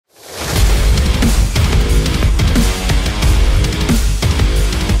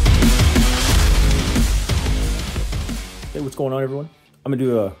What's going on, everyone? I'm gonna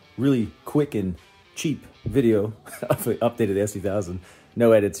do a really quick and cheap video of the update of the S2000.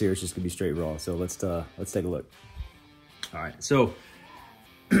 No edits here, it's just gonna be straight raw. So let's take a look. All right, so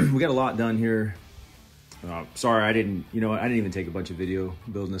we got a lot done here. Sorry, I didn't even take a bunch of video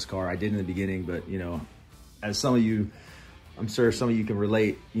building this car. I did in the beginning, but as some of you, I'm sure some of you can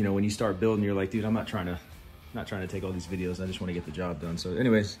relate, when you start building, you're like, dude, I'm not trying to take all these videos. I just want to get the job done. So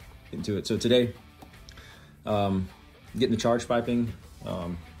anyways, get into it. So today, getting the charge piping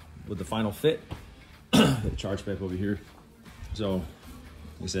with the final fit. The charge pipe over here. So like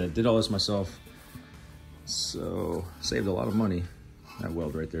I said, did all this myself. So saved a lot of money. That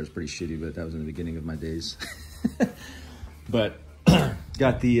weld right there is pretty shitty, but that was in the beginning of my days. But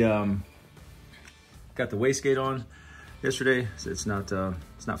got the wastegate on yesterday. So it's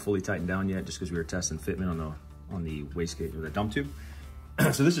not fully tightened down yet, just because we were testing fitment on the wastegate or the dump tube.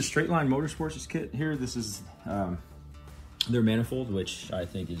 So this is Straightline Motorsports' kit here. This is their manifold, which I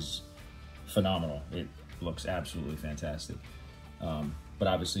think is phenomenal. It looks absolutely fantastic. But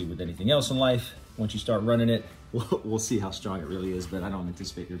obviously, with anything else in life, once you start running it, we'll see how strong it really is, but I don't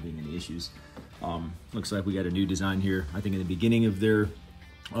anticipate there being any issues. Looks like we got a new design here. I think in the beginning of their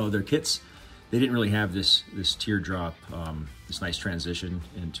kits, they didn't really have this teardrop, this nice transition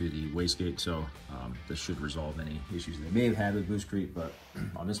into the wastegate, so this should resolve any issues they may have had with boost creep, but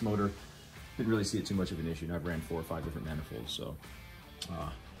on this motor, didn't really see it too much of an issue. And I've ran 4 or 5 different manifolds, so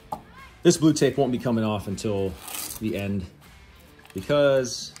this blue tape won't be coming off until the end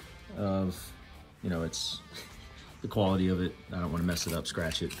because of, it's the quality of it. I don't want to mess it up,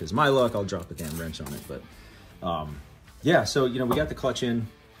 scratch it, because my luck, I'll drop a damn wrench on it. But yeah, so we got the clutch in,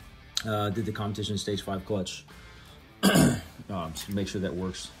 did the competition stage 5 clutch, just make sure that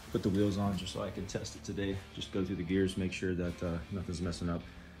works. Put the wheels on just so I can test it today. Just go through the gears, make sure that nothing's messing up.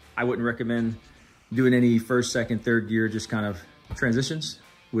 I wouldn't recommend doing any first, second, third gear, just kind of transitions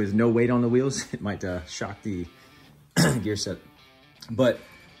with no weight on the wheels. It might shock the gear set. But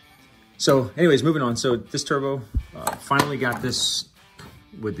so anyways, moving on. So this turbo, finally got this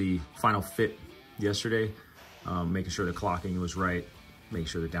with the final fit yesterday, making sure the clocking was right, making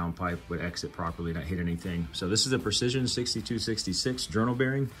sure the downpipe would exit properly, not hit anything. So this is a Precision 6266 journal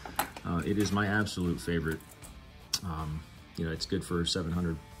bearing. It is my absolute favorite. It's good for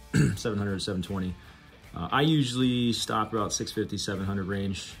 700, 720. I usually stop about 650, 700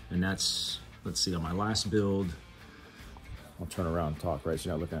 range, and that's, let's see, on my last build, I'll turn around and talk, right, so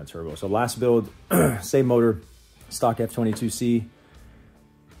you're not looking at turbo. So last build, same motor, Stock F22C,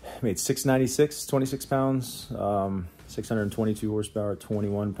 made 696, 26 pounds, 622 horsepower,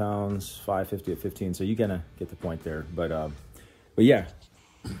 21 pounds, 550 at 15. So you kind of get the point there. But yeah,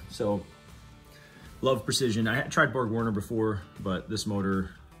 so love Precision. I had tried Borg Warner before, but this motor,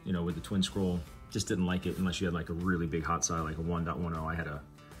 with the twin scroll, just didn't like it unless you had like a really big hot side, like a 1.10. I had a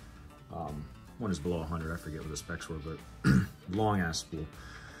one is below 100. I forget what the specs were, but long ass spool.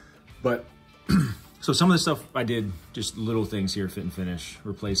 But so some of the stuff I did, just little things here, fit and finish,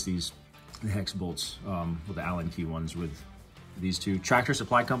 replace the hex bolts with the Allen key ones with these two. Tractor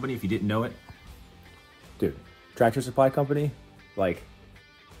Supply Company, if you didn't know it, dude, Tractor Supply Company, like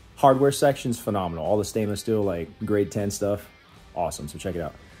hardware section's phenomenal. All the stainless steel, like grade 10 stuff, awesome. So check it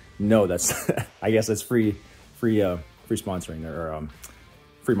out. No, that's I guess that's free sponsoring or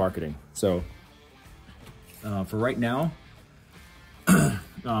free marketing. So for right now,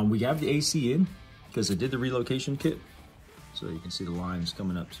 we have the AC in because I did the relocation kit. So you can see the lines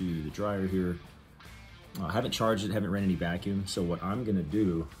coming up to the dryer here. I haven't charged it, haven't ran any vacuum. So what I'm gonna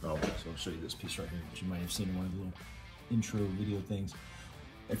do, so I'll show you this piece right here, which you might have seen in one of the little intro video things.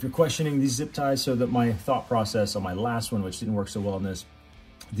 If you're questioning these zip ties, so that my thought process on my last one, which didn't work so well on this,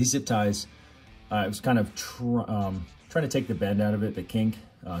 these zip ties, I was kind of trying to take the bend out of it, the kink.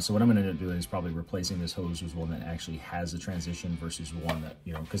 So what I'm gonna end up doing is probably replacing this hose with one that actually has the transition versus one that,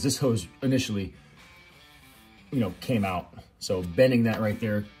 because this hose initially, came out. So bending that right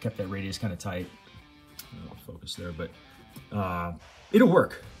there, kept that radius kind of tight. I don't know, focus there, but it'll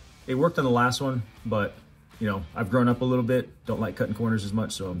work. It worked on the last one, but I've grown up a little bit. Don't like cutting corners as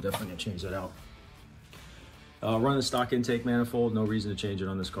much, so I'm definitely gonna change that out. Run the stock intake manifold, no reason to change it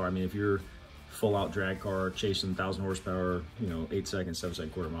on this car. I mean, if you're full out drag car, chasing 1,000 horsepower, 8 seconds, 7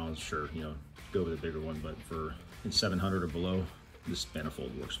 second quarter miles, sure, go with a bigger one, but for 700 or below, this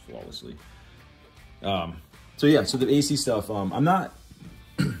manifold works flawlessly. So yeah, so the AC stuff, I'm not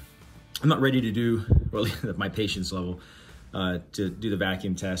ready to do, or at least my patience level, to do the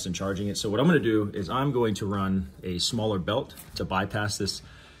vacuum test and charging it. So what I'm gonna do is I'm going to run a smaller belt to bypass this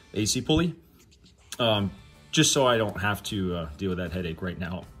AC pulley, just so I don't have to deal with that headache right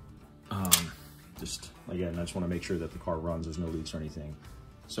now. just, again, I just want to make sure that the car runs, there's no leaks or anything.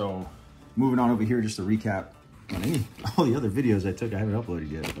 So moving on over here, just to recap on all the other videos I took, I haven't uploaded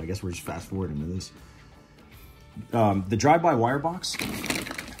yet. I guess we're just fast forwarding to this. The drive-by wire box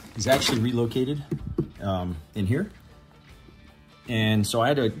is actually relocated in here. And so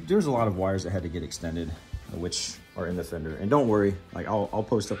there's a lot of wires that had to get extended, which are in the fender. And don't worry, like I'll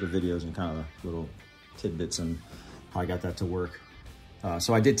post up the videos and kind of little tidbits on how I got that to work.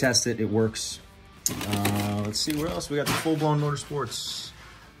 So I did test it, it works. Let's see where else. We got the full-blown Motorsports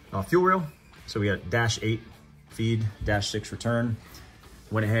fuel rail. So we got -8 feed, -6 return.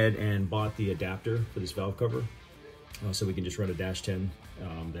 Went ahead and bought the adapter for this valve cover. So we can just run a -10,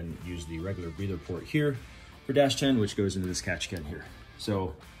 then use the regular breather port here for -10, which goes into this catch can here.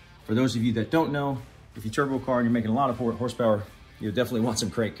 So for those of you that don't know, if you turbo car and you're making a lot of horsepower, you'll definitely want some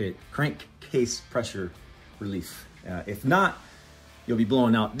crankcase pressure relief. If not, you'll be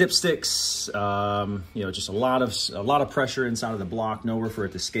blowing out dipsticks, you know, just a lot of pressure inside of the block, nowhere for it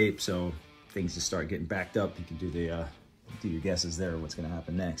to escape. So things just start getting backed up. You can do do your guesses there, what's gonna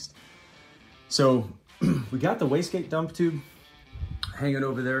happen next. So we got the wastegate dump tube hanging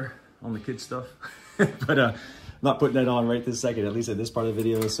over there on the kid stuff, but I'm not putting that on right this second, at least at this part of the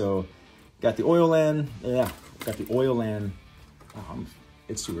video. So got the oil land, got the oil land.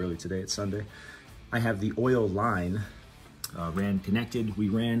 It's too early today, it's Sunday. I have the oil line ran connected. We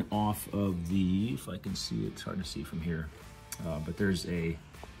ran off of the, if I can see, it's hard to see from here, but there's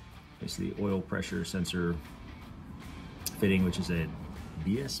basically oil pressure sensor fitting, which is a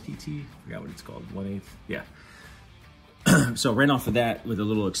BSPT, I forgot what it's called, 1/8, yeah. So ran off of that with a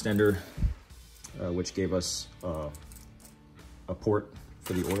little extender, which gave us a port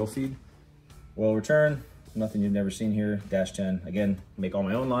for the oil feed. Oil return, nothing you've never seen here, -10. Again, make all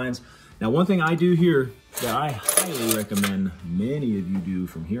my own lines. Now, one thing I do here that I highly recommend many of you do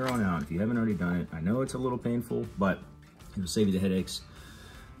from here on out, if you haven't already done it, I know it's a little painful, but it'll save you the headaches,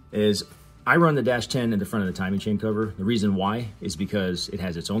 is I run the -10 at the front of the timing chain cover. The reason why is because it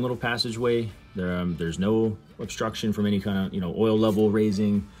has its own little passageway. There's no obstruction from any kind of, you know, oil level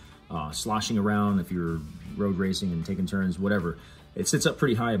raising, sloshing around if you're road racing and taking turns, whatever. It sits up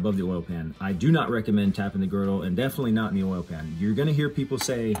pretty high above the oil pan. I do not recommend tapping the girdle, and definitely not in the oil pan. You're gonna hear people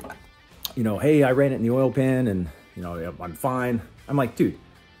say, you know, hey, I ran it in the oil pan and, you know, I'm fine. I'm like, dude,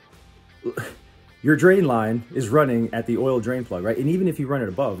 your drain line is running at the oil drain plug, right? And even if you run it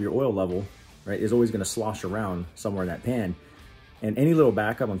above, your oil level, right, is always gonna slosh around somewhere in that pan. And any little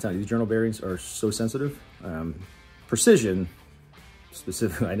backup, I'm telling you, these journal bearings are so sensitive. Precision,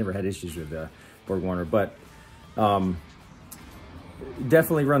 specifically, I never had issues with BorgWarner, but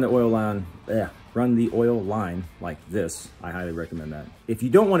definitely run the oil line, run the oil line like this. I highly recommend that. If you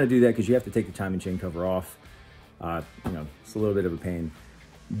don't wanna do that, because you have to take the timing chain cover off, you know, it's a little bit of a pain,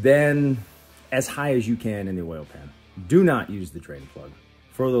 then as high as you can in the oil pan. Do not use the drain plug.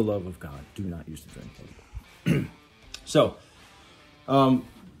 For the love of God, do not use the drain plug. So,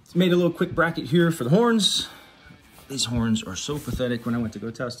 made a little quick bracket here for the horns. These horns are so pathetic when I went to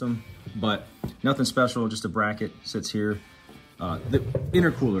go test them, but nothing special, just a bracket sits here. The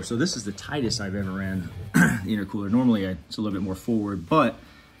intercooler, so this is the tightest I've ever ran the intercooler. Normally it's a little bit more forward, but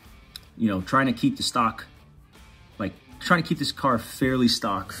you know, trying to keep the stock, like trying to keep this car fairly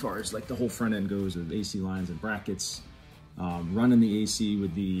stock as far as like the whole front end goes with AC lines and brackets, running the AC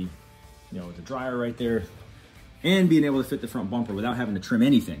with the, you know, with the dryer right there, and being able to fit the front bumper without having to trim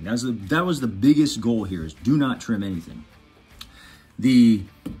anything. That was the biggest goal here, is do not trim anything. The,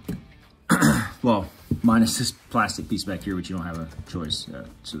 well, minus this plastic piece back here, which you don't have a choice,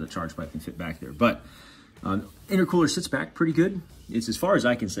 so the charge pipe can fit back there. But intercooler sits back pretty good. It's as far as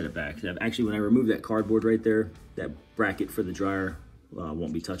I can set it back. Actually, when I remove that cardboard right there, that bracket for the dryer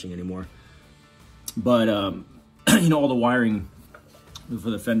won't be touching anymore. But, you know, all the wiring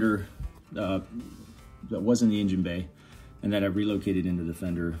for the fender that was in the engine bay and that I've relocated into the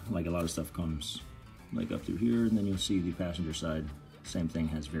fender, like a lot of stuff comes like up through here, and then you'll see the passenger side, same thing,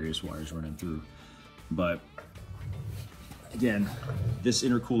 has various wires running through. But again, this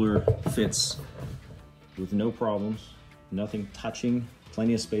intercooler fits with no problems, nothing touching,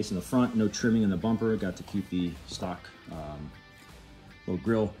 plenty of space in the front, no trimming in the bumper. Got to keep the stock little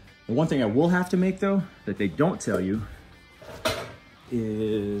grill. The one thing I will have to make though, that they don't tell you,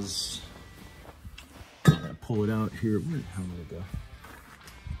 is, I'm gonna pull it out here. Where the hell did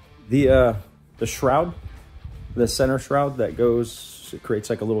it go? The shroud, the center shroud that goes, it creates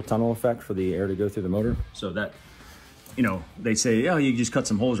like a little tunnel effect for the air to go through the motor. So that, you know, they say, oh, you just cut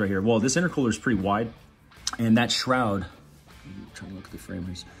some holes right here. Well, this intercooler is pretty wide, and that shroud, I'm trying to look at the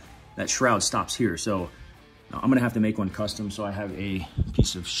framers, that shroud stops here. So I'm gonna have to make one custom. So I have a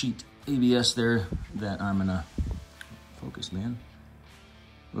piece of sheet ABS there that I'm gonna focus, man.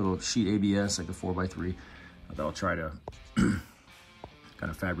 Little sheet ABS, like a 4x3 that I'll try to kind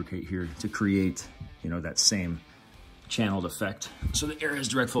of fabricate here to create, you know, that same channeled effect. So the air has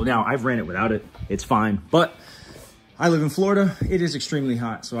direct flow. Now, I've ran it without it. It's fine, but I live in Florida. It is extremely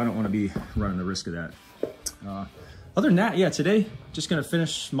hot, so I don't want to be running the risk of that. Other than that, yeah, today, just gonna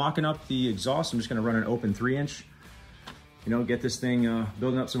finish mocking up the exhaust. I'm just gonna run an open 3-inch, you know, get this thing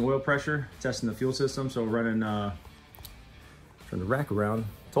building up some oil pressure, testing the fuel system. So running, turn the rack around.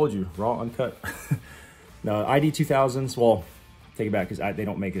 Told you, raw, uncut. No, ID 2000s, well, take it back, because they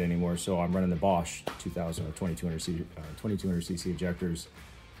don't make it anymore. So I'm running the Bosch 2000 or 2200cc injectors.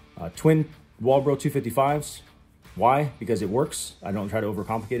 Twin Walbro 255s. Why? Because it works. I don't try to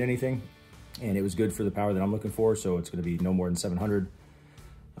overcomplicate anything. And it was good for the power that I'm looking for, so it's going to be no more than 700.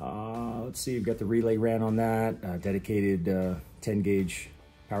 Let's see, we've got the relay ran on that, dedicated 10 gauge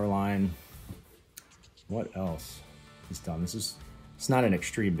power line. What else is done? It's not an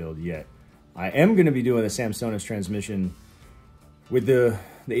extreme build yet. I am going to be doing a Samsonite transmission with the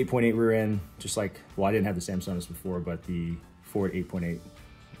 8.8 rear end, just like, well, I didn't have the Samsonite before, but the Ford 8.8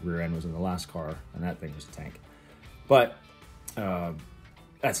 rear end was in the last car, and that thing was a tank. But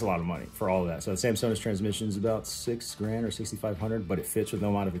that's a lot of money for all of that. So the Samsonite transmission is about $6,000 or $6,500, but it fits with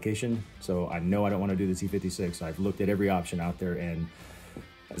no modification. So I know I don't want to do the T56. I've looked at every option out there, and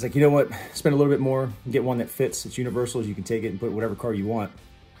I was like, you know what? Spend a little bit more, get one that fits. It's universal. You can take it and put whatever car you want.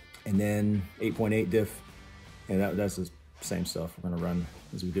 And then 8.8 diff, and that's the same stuff we're gonna run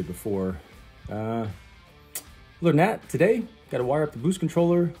as we did before. Other than that, today, got to wire up the boost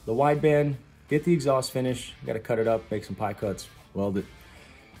controller, the wideband, get the exhaust finish, got to cut it up, make some pie cuts, weld it,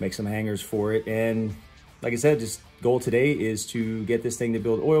 make some hangers for it. And like I said, just goal today is to get this thing to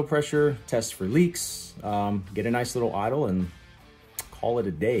build oil pressure, test for leaks, get a nice little idle, and call it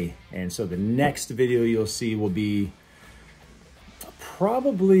a day. And so the next video you'll see will be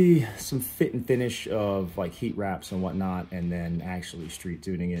probably some fit and finish of like heat wraps and whatnot, and then actually street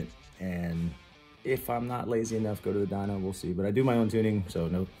tuning it. And if I'm not lazy enough, go to the dyno, we'll see. But I do my own tuning, so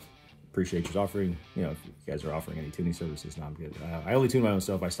no, appreciate you offering, you know, if you guys are offering any tuning services, no, I'm good. I only tune my own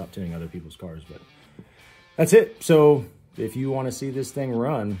stuff. I stopped tuning other people's cars, but that's it. So if you want to see this thing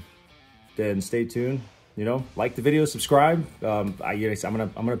run, then stay tuned. You know, like the video, subscribe. I'm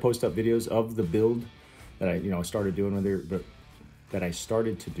gonna post up videos of the build that I started doing with it, but that I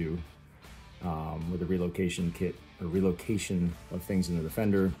started to do with the relocation kit or relocation of things into the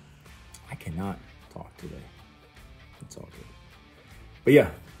fender. I cannot talk today. It's all good. But yeah,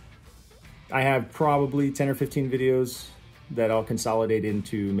 I have probably 10 or 15 videos that I'll consolidate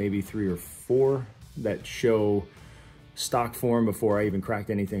into maybe 3 or 4 that show stock form before I even cracked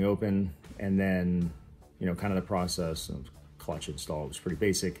anything open. And then, you know, kind of the process of clutch install was pretty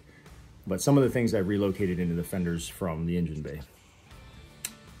basic. But some of the things I relocated into the fenders from the engine bay.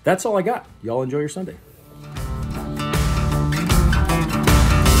 That's all I got. Y'all enjoy your Sunday.